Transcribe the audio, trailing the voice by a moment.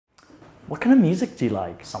What kind of music do you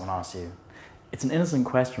like? Someone asks you. It's an innocent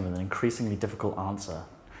question with an increasingly difficult answer.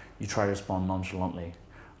 You try to respond nonchalantly.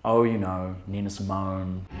 Oh, you know, Nina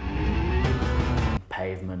Simone,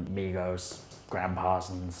 Pavement, Migos, Gram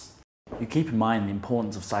Parsons. You keep in mind the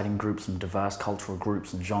importance of citing groups from diverse cultural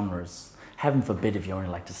groups and genres. Heaven forbid if you only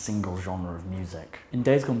liked a single genre of music. In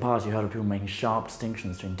days gone past, you heard of people making sharp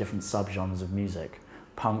distinctions between different subgenres of music.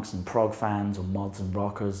 Punks and prog fans, or mods and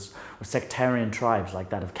rockers, or sectarian tribes like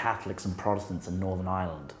that of Catholics and Protestants in Northern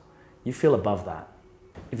Ireland. You feel above that.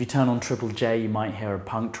 If you turn on Triple J, you might hear a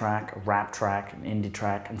punk track, a rap track, an indie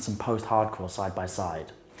track, and some post-hardcore side by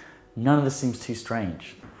side. None of this seems too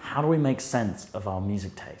strange. How do we make sense of our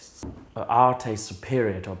music tastes? Are our tastes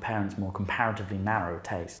superior to our parents' more comparatively narrow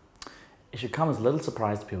tastes? It should come as little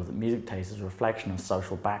surprise to people that music taste is a reflection of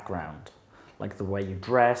social background. Like the way you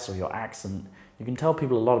dress or your accent, you can tell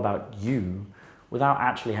people a lot about you without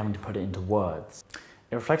actually having to put it into words.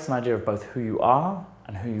 It reflects an idea of both who you are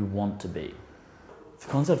and who you want to be. The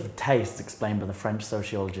concept of taste is explained by the French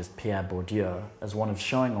sociologist Pierre Bourdieu as one of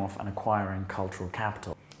showing off and acquiring cultural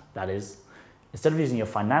capital. That is, instead of using your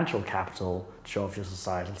financial capital to show off your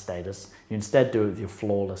societal status, you instead do it with your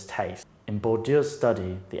flawless taste. In Bourdieu's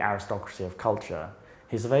study, The Aristocracy of Culture,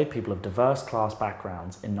 he surveyed people of diverse class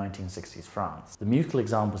backgrounds in 1960s France. The musical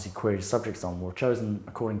examples he queried subjects on were chosen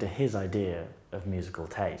according to his idea of musical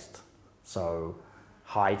taste. So,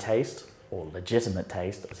 high taste, or legitimate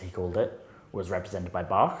taste as he called it, was represented by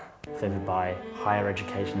Bach, favoured by higher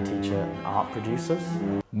education teacher and art producers.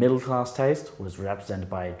 Middle class taste was represented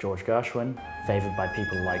by George Gershwin, favoured by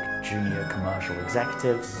people like junior commercial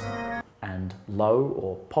executives. And low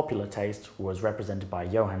or popular taste was represented by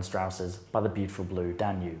Johann Strauss's By the Beautiful Blue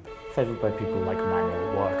Danube, favoured by people like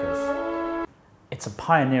manual workers. It's a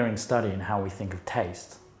pioneering study in how we think of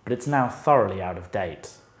taste, but it's now thoroughly out of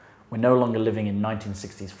date. We're no longer living in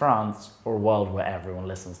 1960s France or a world where everyone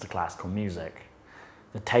listens to classical music.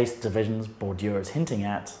 The taste divisions Bourdieu is hinting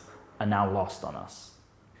at are now lost on us.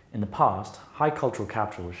 In the past, high cultural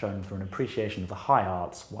capital was shown through an appreciation of the high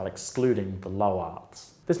arts while excluding the low arts.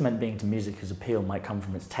 This meant being into music whose appeal might come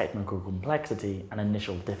from its technical complexity and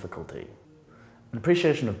initial difficulty. An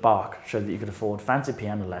appreciation of Bach showed that you could afford fancy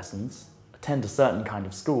piano lessons, attend a certain kind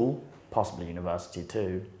of school, possibly university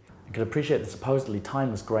too, and could appreciate the supposedly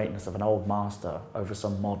timeless greatness of an old master over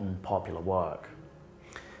some modern popular work.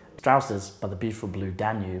 Strauss's By the Beautiful Blue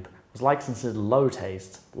Danube was likely considered low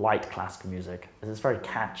taste, light classical music, as it's very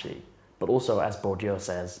catchy, but also, as Bourdieu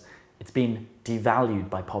says, it's been devalued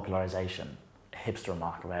by popularization. Hipster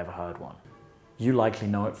remark if I ever heard one. You likely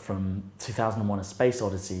know it from 2001: A Space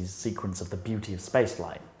Odyssey's sequence of the beauty of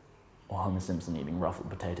spaceflight, or Homer Simpson eating ruffled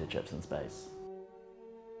potato chips in space.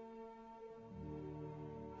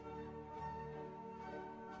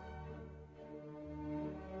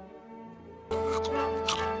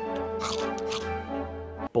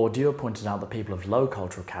 Bourdieu pointed out that people of low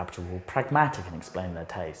cultural capital were pragmatic in explaining their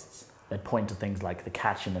tastes. They'd point to things like the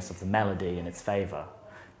catchiness of the melody and its favour.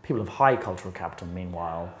 People of high cultural capital,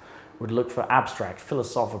 meanwhile, would look for abstract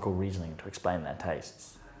philosophical reasoning to explain their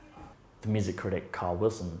tastes. The music critic Carl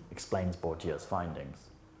Wilson explains Bourdieu's findings.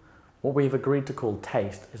 What we've agreed to call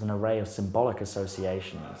taste is an array of symbolic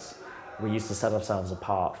associations we use to set ourselves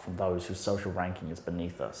apart from those whose social ranking is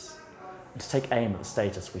beneath us, and to take aim at the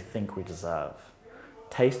status we think we deserve.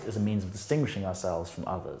 Taste is a means of distinguishing ourselves from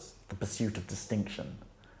others, the pursuit of distinction,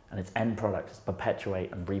 and its end product is to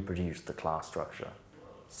perpetuate and reproduce the class structure.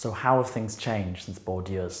 So how have things changed since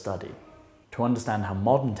Bourdieu's study? To understand how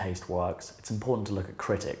modern taste works, it's important to look at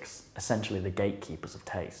critics, essentially the gatekeepers of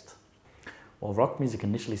taste. While rock music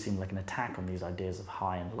initially seemed like an attack on these ideas of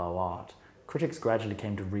high and low art, critics gradually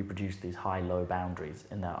came to reproduce these high-low boundaries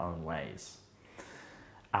in their own ways.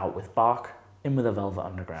 Out with Bach, in with the Velvet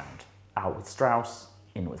Underground. Out with Strauss,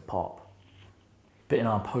 in with pop. But in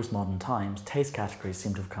our postmodern times, taste categories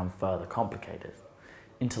seem to have become further complicated.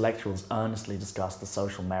 Intellectuals earnestly discuss the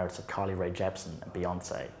social merits of Carly Rae Jepsen and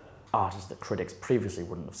Beyoncé, artists that critics previously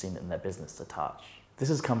wouldn't have seen it in their business to touch. This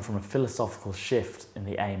has come from a philosophical shift in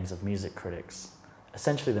the aims of music critics.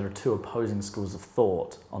 Essentially, there are two opposing schools of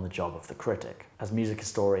thought on the job of the critic. As music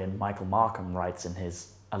historian Michael Markham writes in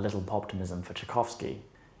his A Little Poptimism for Tchaikovsky,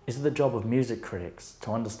 is it the job of music critics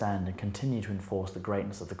to understand and continue to enforce the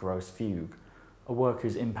greatness of the gross fugue, a work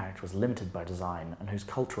whose impact was limited by design and whose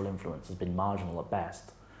cultural influence has been marginal at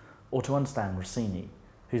best, or to understand Rossini,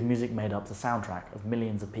 whose music made up the soundtrack of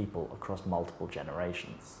millions of people across multiple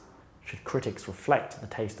generations? Should critics reflect the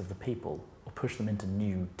taste of the people or push them into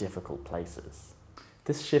new, difficult places?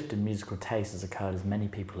 This shift in musical taste has occurred as many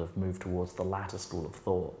people have moved towards the latter school of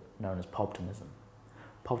thought, known as poptimism.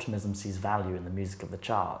 Poptimism sees value in the music of the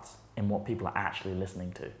charts, in what people are actually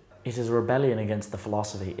listening to. It is a rebellion against the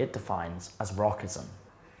philosophy it defines as rockism.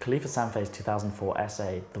 Khalifa Sanfei's 2004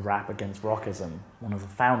 essay, The Rap Against Rockism, one of the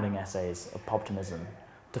founding essays of Poptimism,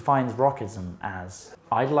 defines rockism as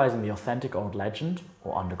idolizing the authentic old legend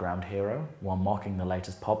or underground hero while mocking the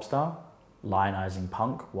latest pop star, lionizing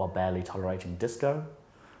punk while barely tolerating disco,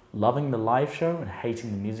 loving the live show and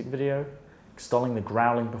hating the music video, extolling the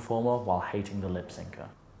growling performer while hating the lip syncer.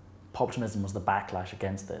 Poptimism was the backlash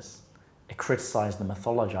against this. It criticized the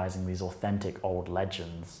mythologizing these authentic old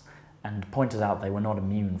legends and pointed out they were not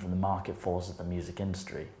immune from the market forces of the music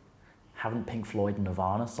industry. Haven't Pink Floyd and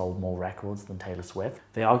Nirvana sold more records than Taylor Swift?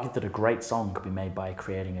 They argued that a great song could be made by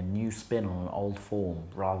creating a new spin on an old form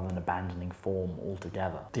rather than abandoning form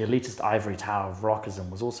altogether. The elitist ivory tower of rockism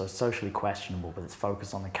was also socially questionable with its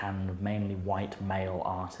focus on a canon of mainly white male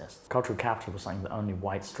artists. Cultural capital was something that only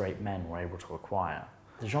white straight men were able to acquire.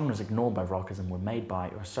 The genres ignored by rockism were made by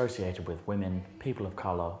or associated with women, people of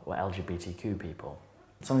colour, or LGBTQ people.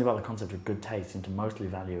 Something about the concept of good taste seemed to mostly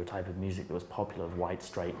value a type of music that was popular with white,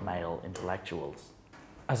 straight, male intellectuals.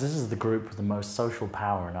 As this is the group with the most social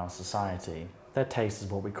power in our society, their taste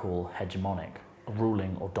is what we call hegemonic, a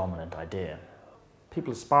ruling or dominant idea.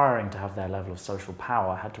 People aspiring to have their level of social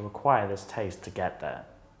power had to acquire this taste to get there.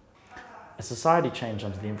 As society changed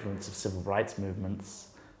under the influence of civil rights movements,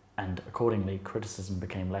 and accordingly criticism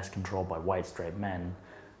became less controlled by white straight men,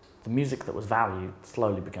 the music that was valued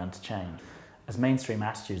slowly began to change. As mainstream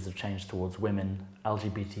attitudes have changed towards women,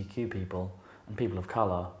 LGBTQ people, and people of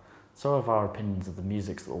colour, so have our opinions of the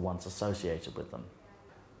musics that were once associated with them.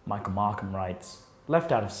 Michael Markham writes,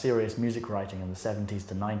 left out of serious music writing in the 70s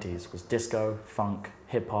to 90s was disco, funk,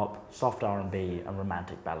 hip-hop, soft R&B and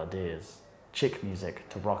romantic balladeers, chick music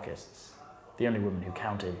to rockists, the only women who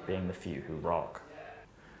counted being the few who rock.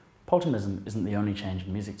 Poptimism isn't the only change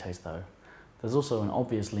in music taste though. There's also an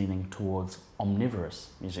obvious leaning towards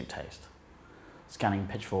omnivorous music taste. Scanning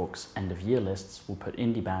Pitchfork's end-of-year lists will put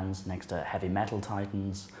indie bands next to heavy metal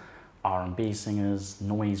titans, R&B singers,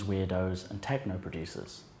 noise weirdos, and techno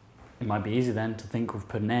producers. It might be easy then to think we've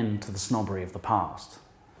put an end to the snobbery of the past.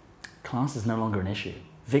 Class is no longer an issue.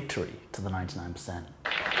 Victory to the 99%.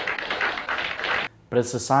 But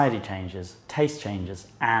as society changes, taste changes,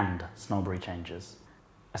 and snobbery changes.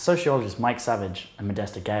 As sociologists Mike Savage and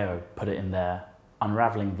Modesta Gao put it in their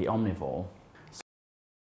Unraveling the Omnivore,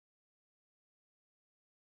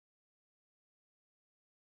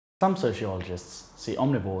 some sociologists see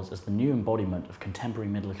omnivores as the new embodiment of contemporary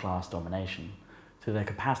middle-class domination through their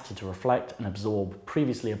capacity to reflect and absorb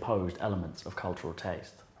previously opposed elements of cultural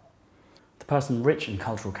taste. The person rich in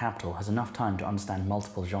cultural capital has enough time to understand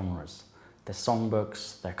multiple genres, their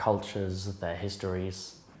songbooks, their cultures, their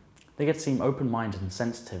histories. They get to seem open-minded and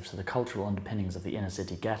sensitive to the cultural underpinnings of the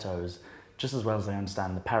inner-city ghettos, just as well as they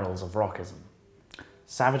understand the perils of rockism.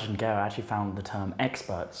 Savage and Gao actually found the term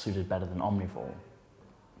expert suited better than omnivore,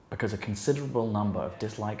 because a considerable number of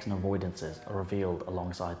dislikes and avoidances are revealed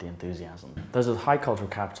alongside the enthusiasm. Those with high cultural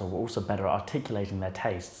capital were also better at articulating their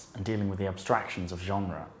tastes and dealing with the abstractions of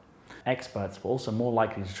genre. Experts were also more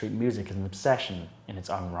likely to treat music as an obsession in its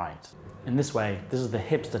own right. In this way, this is the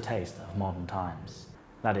hipster taste of modern times.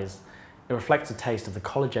 That is, it reflects the taste of the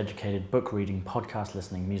college-educated, book-reading,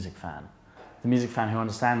 podcast-listening music fan. The music fan who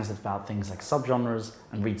understands about things like subgenres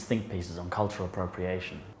and reads think pieces on cultural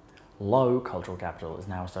appropriation. Low cultural capital is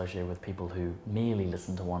now associated with people who merely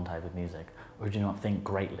listen to one type of music or who do not think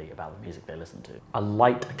greatly about the music they listen to. A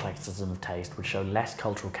light eclecticism of taste would show less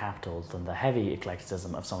cultural capital than the heavy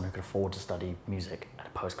eclecticism of someone who could afford to study music at a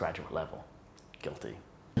postgraduate level. Guilty.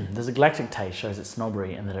 This eclectic taste shows its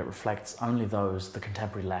snobbery in that it reflects only those the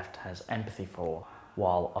contemporary left has empathy for,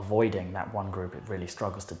 while avoiding that one group it really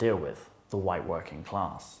struggles to deal with, the white working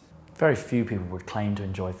class. Very few people would claim to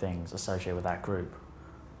enjoy things associated with that group.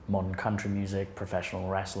 Modern country music, professional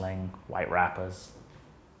wrestling, white rappers.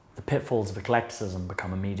 The pitfalls of eclecticism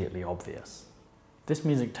become immediately obvious. This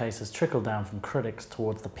music taste has trickled down from critics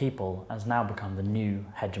towards the people and has now become the new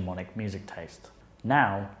hegemonic music taste.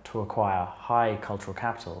 Now, to acquire high cultural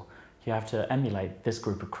capital, you have to emulate this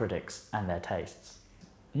group of critics and their tastes.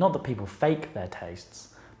 Not that people fake their tastes,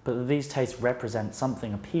 but that these tastes represent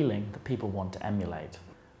something appealing that people want to emulate.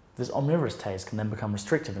 This omnivorous taste can then become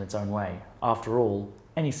restrictive in its own way. After all,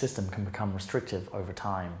 any system can become restrictive over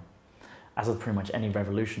time. As with pretty much any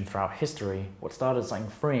revolution throughout history, what started as something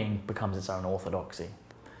freeing becomes its own orthodoxy.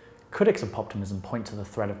 Critics of poptimism point to the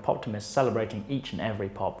thread of poptimists celebrating each and every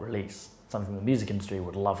pop release, something the music industry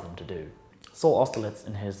would love them to do. Saul Austerlitz,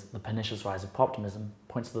 in his The Pernicious Rise of Poptimism,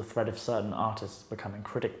 points to the thread of certain artists becoming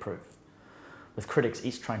critic-proof. with critics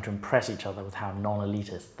each trying to impress each other with how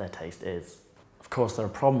non-elitist their taste is. Of course, there are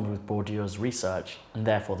problems with Bourdieu's research, and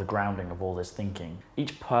therefore the grounding of all this thinking.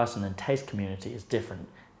 Each person and taste community is different,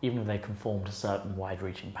 even if they conform to certain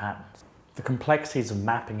wide-reaching patterns. The complexities of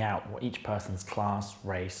mapping out what each person's class,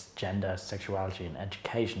 race, gender, sexuality, and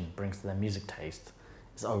education brings to their music taste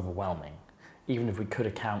is overwhelming, even if we could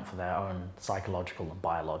account for their own psychological and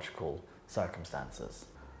biological circumstances.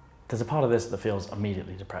 There's a part of this that feels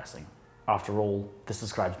immediately depressing. After all, this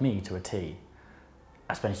describes me to a T.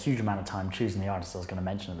 I spent a huge amount of time choosing the artist I was going to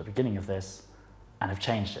mention at the beginning of this, and have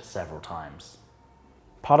changed it several times.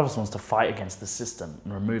 Part of us wants to fight against the system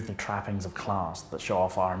and remove the trappings of class that show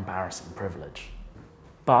off our embarrassing privilege.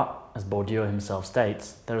 But, as Bourdieu himself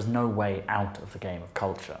states, there is no way out of the game of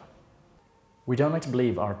culture. We don't like to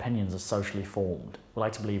believe our opinions are socially formed. We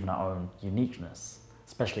like to believe in our own uniqueness,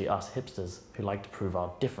 especially us hipsters who like to prove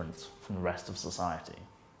our difference from the rest of society.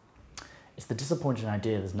 It's the disappointing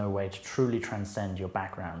idea there's no way to truly transcend your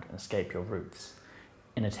background and escape your roots.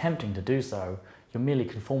 In attempting to do so, you're merely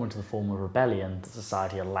conforming to the form of rebellion that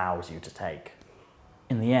society allows you to take.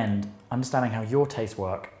 In the end, understanding how your tastes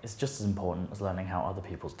work is just as important as learning how other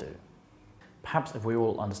people's do. Perhaps if we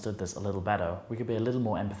all understood this a little better, we could be a little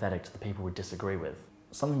more empathetic to the people we disagree with,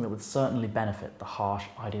 something that would certainly benefit the harsh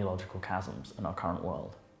ideological chasms in our current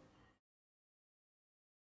world.